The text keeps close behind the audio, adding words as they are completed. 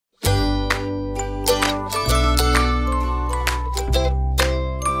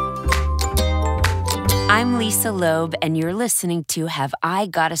I'm Lisa Loeb, and you're listening to Have I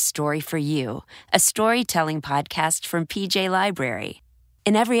Got a Story for You, a storytelling podcast from PJ Library.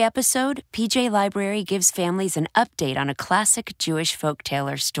 In every episode, PJ Library gives families an update on a classic Jewish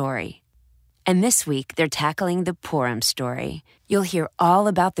folktale or story. And this week, they're tackling the Purim story. You'll hear all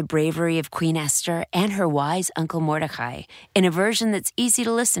about the bravery of Queen Esther and her wise Uncle Mordecai in a version that's easy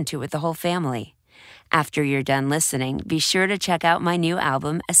to listen to with the whole family. After you're done listening, be sure to check out my new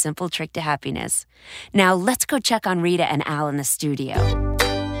album, A Simple Trick to Happiness. Now, let's go check on Rita and Al in the studio. All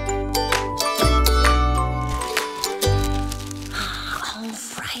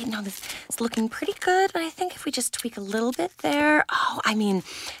right, now this is looking pretty good, but I think if we just tweak a little bit there.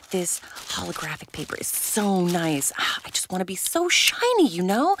 This holographic paper is so nice. I just want to be so shiny, you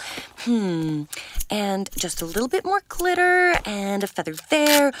know? And just a little bit more glitter and a feather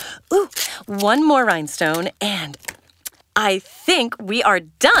there. Ooh, one more rhinestone, and I think we are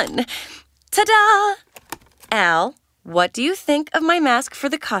done. Ta-da! Al, what do you think of my mask for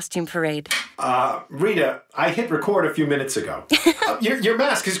the costume parade? Rita, I hit record a few minutes ago. Your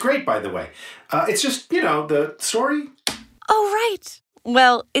mask is great, by the way. It's just, the story. Oh, right.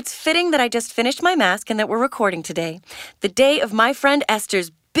 Well, it's fitting that I just finished my mask and that we're recording today, the day of my friend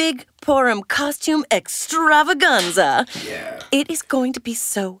Esther's big Purim costume extravaganza. Yeah. It is going to be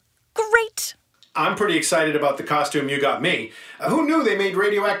so great. I'm pretty excited about the costume you got me. Who knew they made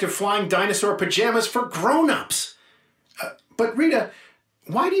radioactive flying dinosaur pajamas for grown-ups? But Rita,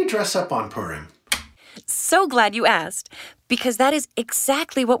 why do you dress up on Purim? So glad you asked, because that is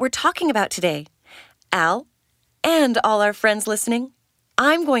exactly what we're talking about today. Al, and all our friends listening,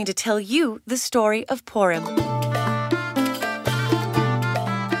 I'm going to tell you the story of Purim.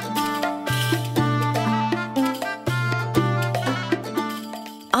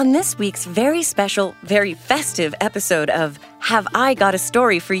 On this week's very special, very festive episode of Have I Got a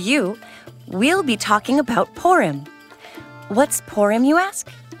Story for You, we'll be talking about Purim. What's Purim, you ask?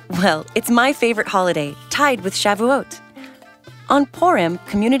 Well, it's my favorite holiday, tied with Shavuot. On Purim,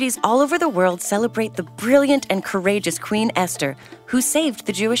 communities all over the world celebrate the brilliant and courageous Queen Esther, who saved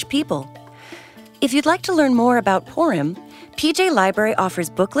the Jewish people. If you'd like to learn more about Purim, PJ Library offers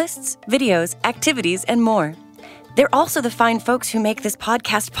book lists, videos, activities, and more. They're also the fine folks who make this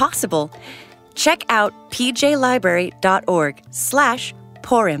podcast possible. Check out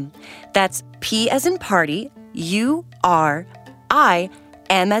pjlibrary.org/Purim. That's P as in party, U-R-I-M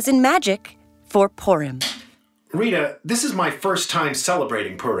as in magic, for Purim. Rita, this is my first time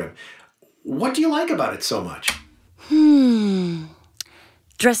celebrating Purim. What do you like about it so much?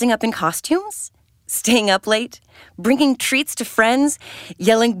 Dressing up in costumes? Staying up late? Bringing treats to friends?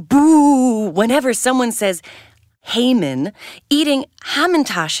 Yelling boo whenever someone says Haman? Eating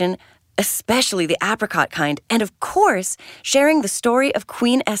Hamantaschen, especially the apricot kind? And of course, sharing the story of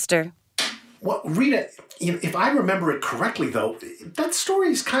Queen Esther. Well, Rita, if I remember it correctly, though, that story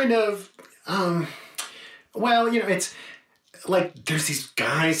is kind of, it's like there's these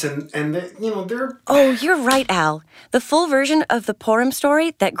guys and they're... Oh, you're right, Al. The full version of the Purim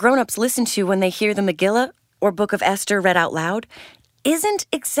story that grown-ups listen to when they hear the Megillah or Book of Esther read out loud isn't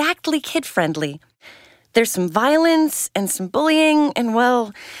exactly kid-friendly. There's some violence and some bullying and,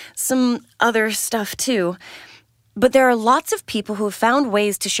 some other stuff, too. But there are lots of people who have found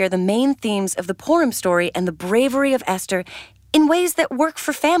ways to share the main themes of the Purim story and the bravery of Esther in ways that work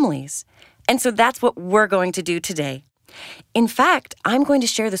for families. And so that's what we're going to do today. In fact, I'm going to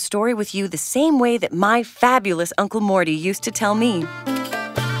share the story with you the same way that my fabulous Uncle Morty used to tell me.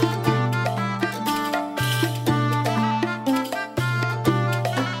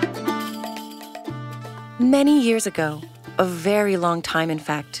 Many years ago, a very long time, in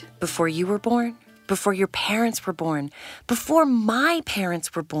fact, before you were born, before your parents were born, before my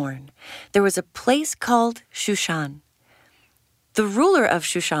parents were born, there was a place called Shushan. The ruler of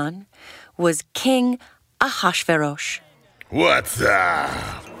Shushan was King Ahasuerus. What's up?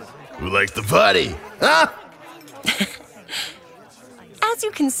 Who likes to party? Huh? As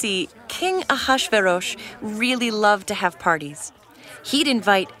you can see, King Ahasuerus really loved to have parties. He'd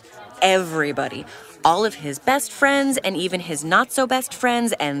invite everybody, all of his best friends and even his not-so-best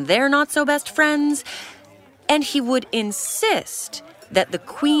friends and their not-so-best friends. And he would insist that the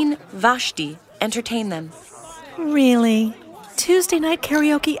Queen Vashti entertain them. Really? Tuesday night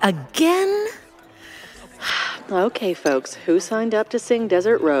karaoke again? Okay, folks, who signed up to sing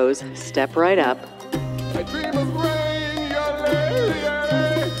Desert Rose? Step right up.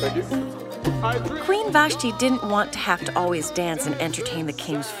 Queen Vashti didn't want to have to always dance and entertain the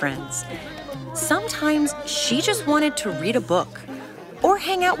king's friends. Sometimes she just wanted to read a book or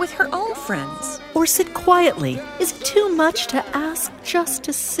hang out with her own friends. Or sit quietly. Is it too much to ask just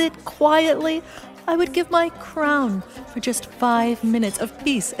to sit quietly? I would give my crown for just 5 minutes of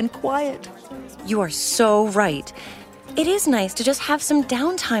peace and quiet. You are so right. It is nice to just have some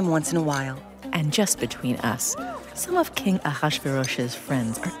downtime once in a while. And just between us, some of King Ahasuerus's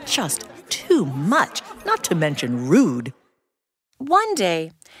friends are just too much, not to mention rude. One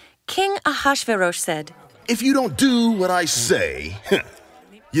day, King Ahasuerus said, If you don't do what I say,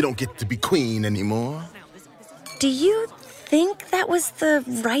 you don't get to be queen anymore. "Do you think that was the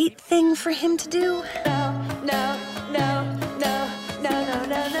right thing for him to do?"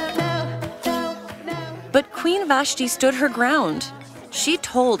 But Queen Vashti stood her ground. She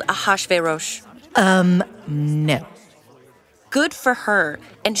told Ahasuerus, No. good for her,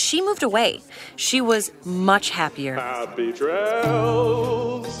 and she moved away. She was much happier. Happy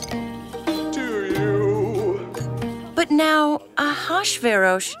trails to you. But now,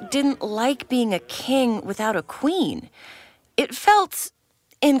 Ahasuerus didn't like being a king without a queen. It felt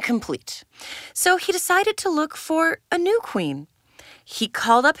incomplete. So he decided to look for a new queen. He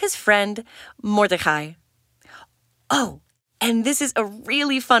called up his friend, Mordecai. Oh, and this is a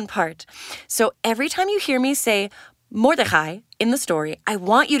really fun part. So every time you hear me say Mordecai in the story, I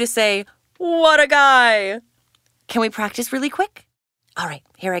want you to say, "What a guy!" Can we practice really quick? All right,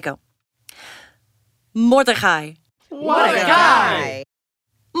 here I go. Mordecai. What a guy!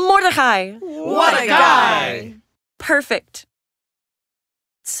 Mordecai. What a guy! Perfect.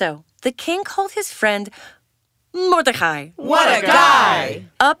 So the king called his friend Mordecai What a guy!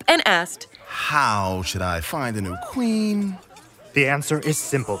 up and asked, How should I find a new queen? The answer is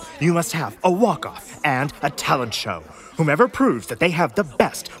simple. You must have a walk-off and a talent show. Whomever proves that they have the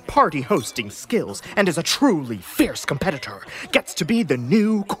best party hosting skills and is a truly fierce competitor gets to be the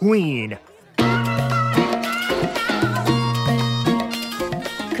new queen.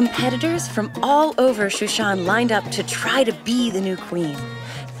 Competitors from all over Shushan lined up to try to be the new queen.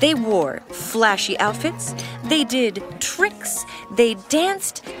 They wore flashy outfits, they did tricks, they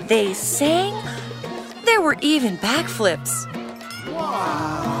danced, they sang. There were even backflips.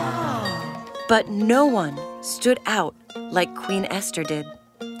 Wow! But no one stood out like Queen Esther did.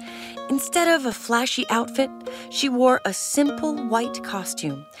 Instead of a flashy outfit, she wore a simple white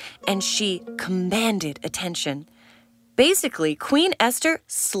costume, and she commanded attention. Basically, Queen Esther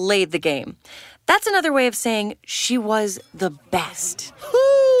slayed the game. That's another way of saying she was the best.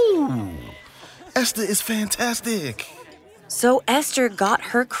 Woo! Esther is fantastic. So Esther got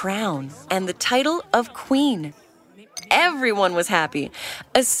her crown and the title of queen. Everyone was happy,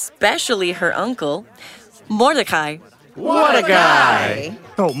 especially her uncle, Mordecai. What a guy!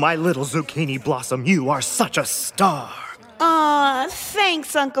 Oh, my little zucchini blossom, you are such a star. Aw,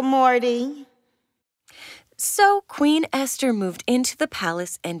 thanks, Uncle Morty. So Queen Esther moved into the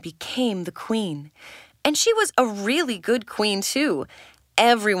palace and became the queen. And she was a really good queen, too.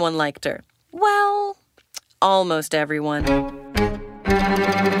 Everyone liked her. Well, almost everyone.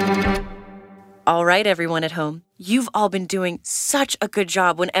 All right, everyone at home. You've all been doing such a good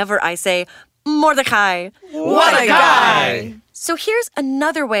job whenever I say Mordecai. What a guy! So here's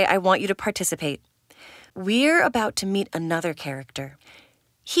another way I want you to participate. We're about to meet another character.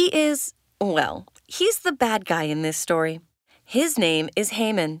 He is, well, he's the bad guy in this story. His name is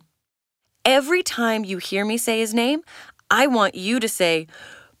Haman. Every time you hear me say his name, I want you to say,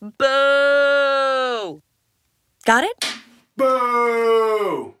 boo! Got it?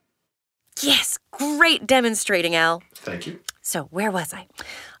 Boo! Yes, great demonstrating, Al. Thank you. So where was I?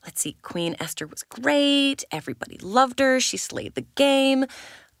 Let's see, Queen Esther was great. Everybody loved her. She slayed the game.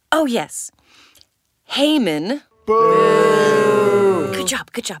 Oh, yes. Haman. Boo! Good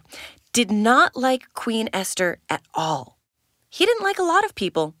job. Did not like Queen Esther at all. He didn't like a lot of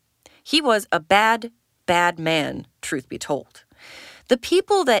people. He was a bad, bad man, truth be told. The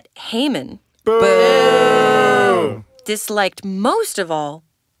people that Haman disliked most of all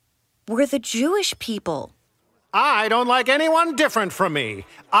were the Jewish people. I don't like anyone different from me.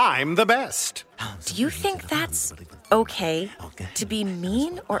 I'm the best. Do you think that's okay to be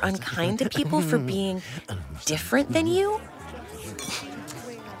mean or unkind to people for being different than you?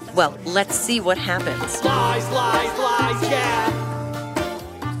 Well, let's see what happens. Lies, lies, lies, yeah.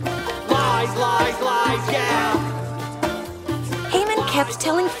 Lies, lies, lies, yeah. Haman kept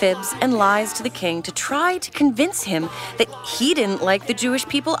telling fibs and lies to the king to try to convince him that he didn't like the Jewish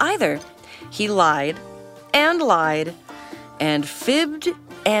people either. He lied and lied and fibbed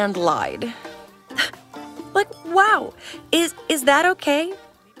and lied. Like, wow, is that okay?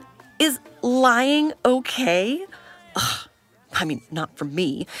 Is lying okay? Ugh, I mean, not for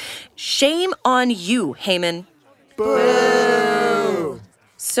me. Shame on you, Haman. Boo!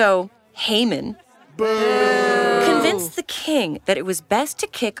 So, Haman convinced the king that it was best to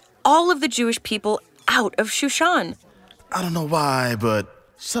kick all of the Jewish people out of Shushan. I don't know why, but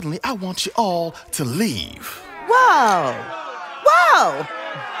suddenly I want you all to leave. Whoa! Whoa!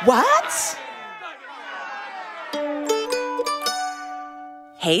 What?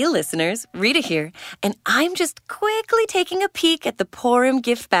 Hey, listeners, Rita here, and I'm just quickly taking a peek at the Purim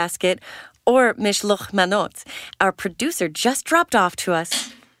gift basket, or Mishloch Manot. Our producer just dropped off to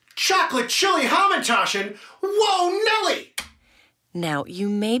us. Chocolate chili hamantashen? Whoa, Nelly! Now, you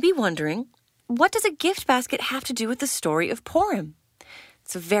may be wondering, what does a gift basket have to do with the story of Purim?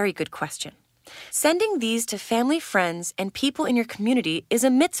 It's a very good question. Sending these to family, friends, and people in your community is a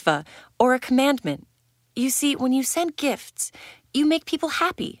mitzvah or a commandment. You see, when you send gifts, you make people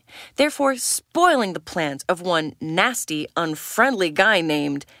happy, therefore spoiling the plans of one nasty, unfriendly guy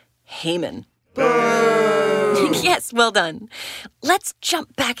named Haman. Yes, well done. Let's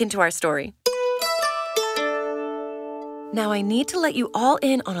jump back into our story. Now I need to let you all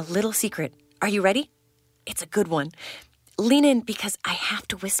in on a little secret. Are you ready? It's a good one. Lean in because I have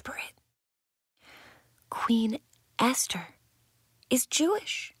to whisper it. Queen Esther is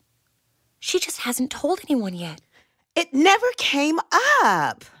Jewish. She just hasn't told anyone yet. It never came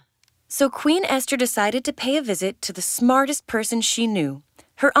up. So Queen Esther decided to pay a visit to the smartest person she knew,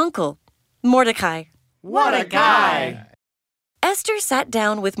 her uncle, Mordecai. What a guy! Esther sat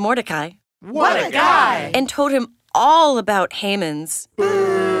down with Mordecai. What a guy! And told him all about Haman's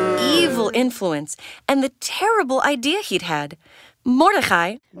evil influence and the terrible idea he'd had.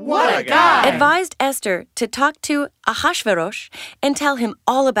 Mordecai, what a guy! advised Esther to talk to Ahasuerus and tell him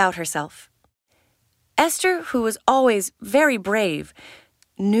all about herself. Esther, who was always very brave,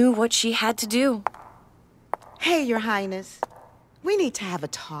 knew what she had to do. Hey, Your Highness. We need to have a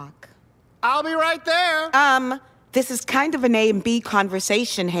talk. I'll be right there. This is kind of an A and B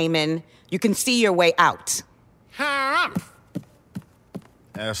conversation, Haman. You can see your way out.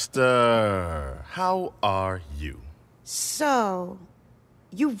 Esther, how are you? So,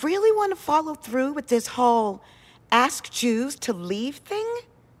 you really want to follow through with this whole ask Jews to leave thing?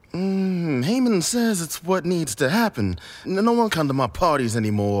 Haman says it's what needs to happen. No one come to my parties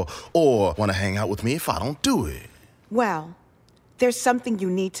anymore or want to hang out with me if I don't do it. Well, there's something you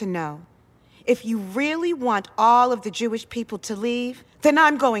need to know. If you really want all of the Jewish people to leave, then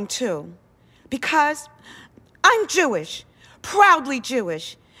I'm going too. Because I'm Jewish, proudly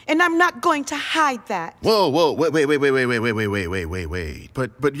Jewish, and I'm not going to hide that. Whoa, wait.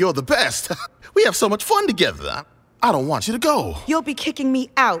 But you're the best. We have so much fun together. I don't want you to go. You'll be kicking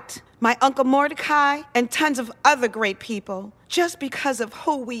me out, my Uncle Mordecai, and tons of other great people, just because of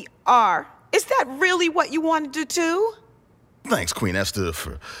who we are. Is that really what you want to do too? Thanks, Queen Esther,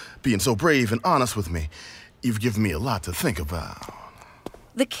 for being so brave and honest with me. You've given me a lot to think about.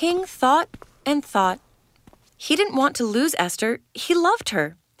 The king thought and thought. He didn't want to lose Esther. He loved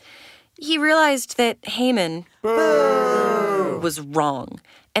her. He realized that Haman was wrong,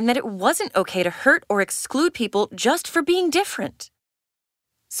 and that it wasn't okay to hurt or exclude people just for being different.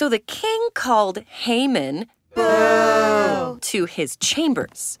 So the king called Haman to his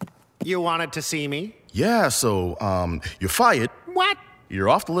chambers. You wanted to see me? Yeah, so, you're fired. What? You're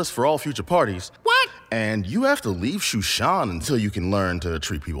off the list for all future parties. What? And you have to leave Shushan until you can learn to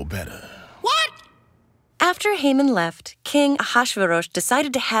treat people better. What? After Haman left, King Ahasuerus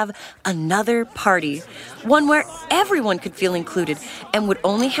decided to have another party, one where everyone could feel included and would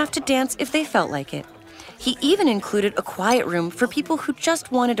only have to dance if they felt like it. He even included a quiet room for people who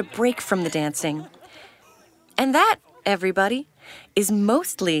just wanted a break from the dancing. And that, everybody, is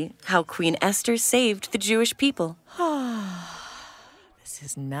mostly how Queen Esther saved the Jewish people. This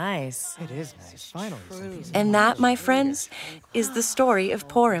is nice. It is nice. Finally. And that, my friends, is the story of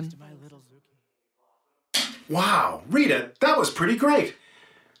Purim. Wow, Rita, that was pretty great.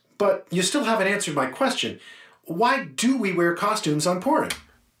 But you still haven't answered my question. Why do we wear costumes on Purim?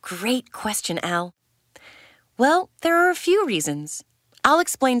 Great question, Al. Well, there are a few reasons. I'll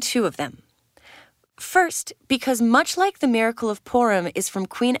explain two of them. First, because much like the miracle of Purim is from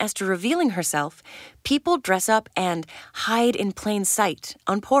Queen Esther revealing herself, people dress up and hide in plain sight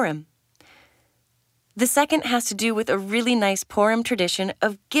on Purim. The second has to do with a really nice Purim tradition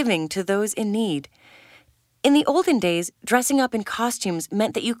of giving to those in need. In the olden days, dressing up in costumes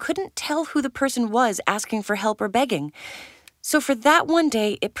meant that you couldn't tell who the person was asking for help or begging. So for that one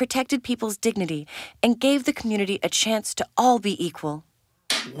day, it protected people's dignity and gave the community a chance to all be equal.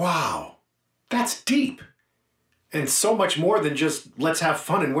 Wow, that's deep. And so much more than just let's have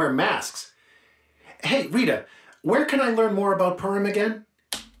fun and wear masks. Hey, Rita, where can I learn more about Purim again?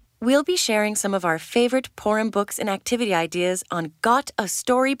 We'll be sharing some of our favorite Purim books and activity ideas on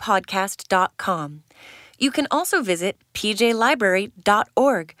gotastorypodcast.com. You can also visit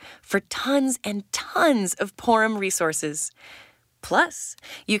pjlibrary.org for tons and tons of Purim resources. Plus,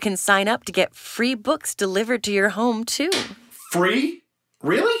 you can sign up to get free books delivered to your home, too. Free?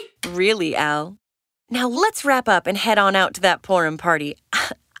 Really? Really, Al. Now let's wrap up and head on out to that Purim party.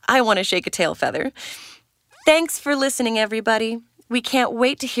 I want to shake a tail feather. Thanks for listening, everybody. We can't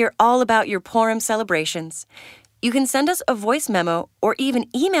wait to hear all about your Purim celebrations. You can send us a voice memo or even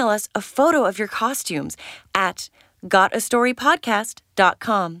email us a photo of your costumes at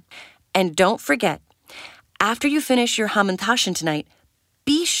gotastorypodcast.com. And don't forget, after you finish your Hamantashen tonight,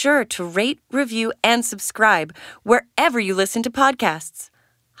 be sure to rate, review, and subscribe wherever you listen to podcasts.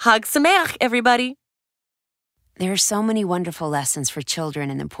 Hag Sameach, everybody! There are so many wonderful lessons for children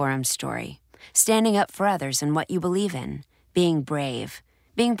in the Purim story. Standing up for others and what you believe in, being brave,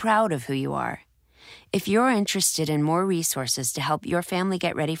 being proud of who you are. If you're interested in more resources to help your family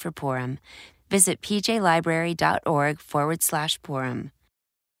get ready for Purim, visit pjlibrary.org/Purim.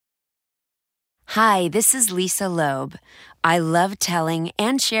 Hi, this is Lisa Loeb. I love telling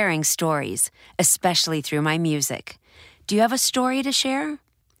and sharing stories, especially through my music. Do you have a story to share?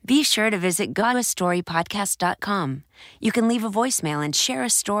 Be sure to visit gotastorypodcast.com. You can leave a voicemail and share a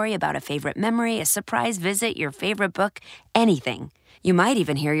story about a favorite memory, a surprise visit, your favorite book, anything. You might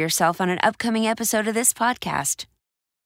even hear yourself on an upcoming episode of this podcast.